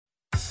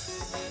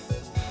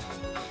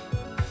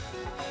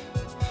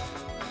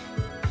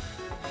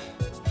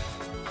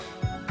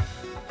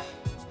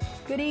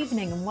Good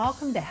evening and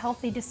welcome to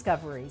Healthy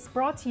Discoveries,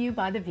 brought to you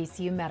by the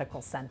VCU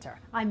Medical Center.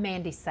 I'm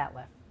Mandy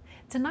Setliff.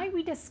 Tonight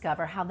we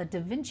discover how the Da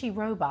Vinci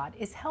robot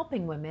is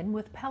helping women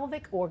with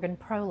pelvic organ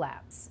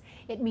prolapse.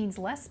 It means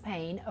less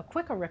pain, a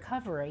quicker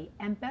recovery,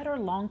 and better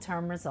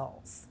long-term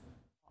results.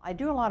 I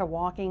do a lot of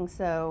walking,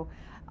 so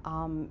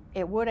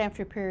it would,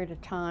 after a period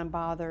of time,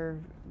 bother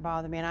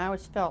me, and I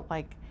always felt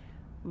like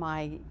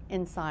my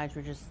insides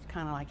were just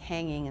kind of like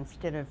hanging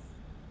instead of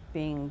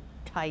being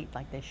tight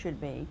like they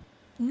should be.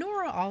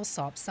 Nora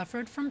Alsop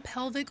suffered from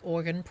pelvic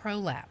organ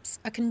prolapse,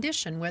 a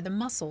condition where the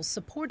muscles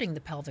supporting the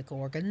pelvic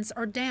organs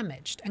are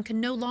damaged and can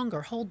no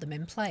longer hold them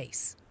in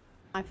place.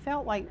 I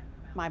felt like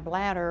my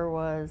bladder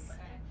was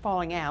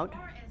falling out,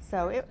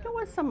 so it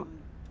was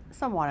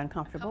somewhat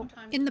uncomfortable.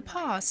 In the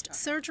past,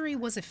 surgery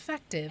was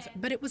effective,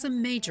 but it was a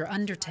major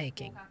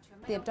undertaking.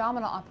 The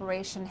abdominal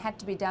operation had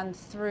to be done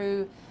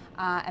through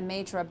a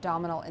major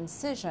abdominal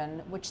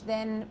incision, which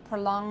then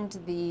prolonged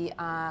the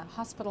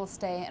hospital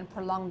stay and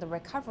prolonged the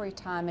recovery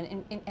time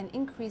and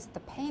increased the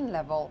pain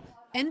level.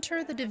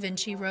 Enter the Da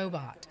Vinci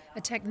robot,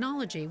 a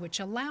technology which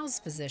allows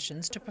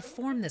physicians to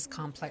perform this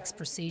complex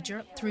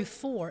procedure through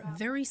 4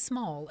 very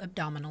small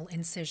abdominal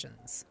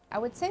incisions. I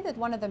would say that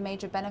one of the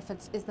major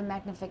benefits is the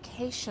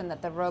magnification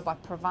that the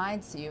robot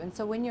provides you. And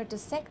so when you're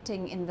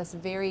dissecting in this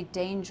very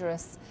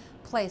dangerous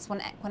place,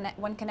 one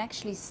can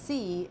actually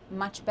see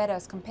much better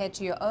as compared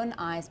to your own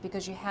eyes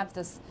because you have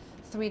this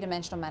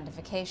 3-dimensional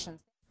magnification.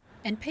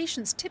 And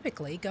patients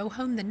typically go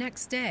home the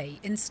next day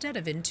instead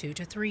of in 2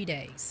 to 3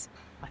 days.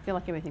 I feel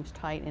like everything's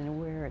tight and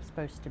where it's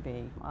supposed to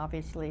be.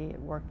 Obviously, it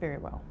worked very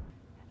well.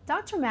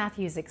 Dr.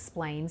 Matthews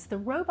explains the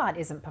robot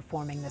isn't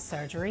performing the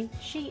surgery,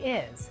 she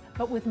is,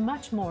 but with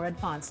much more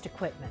advanced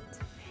equipment.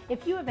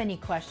 If you have any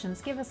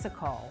questions, give us a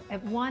call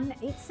at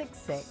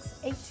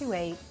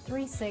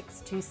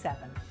 1-866-828-3627.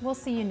 We'll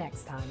see you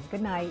next time.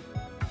 Good night.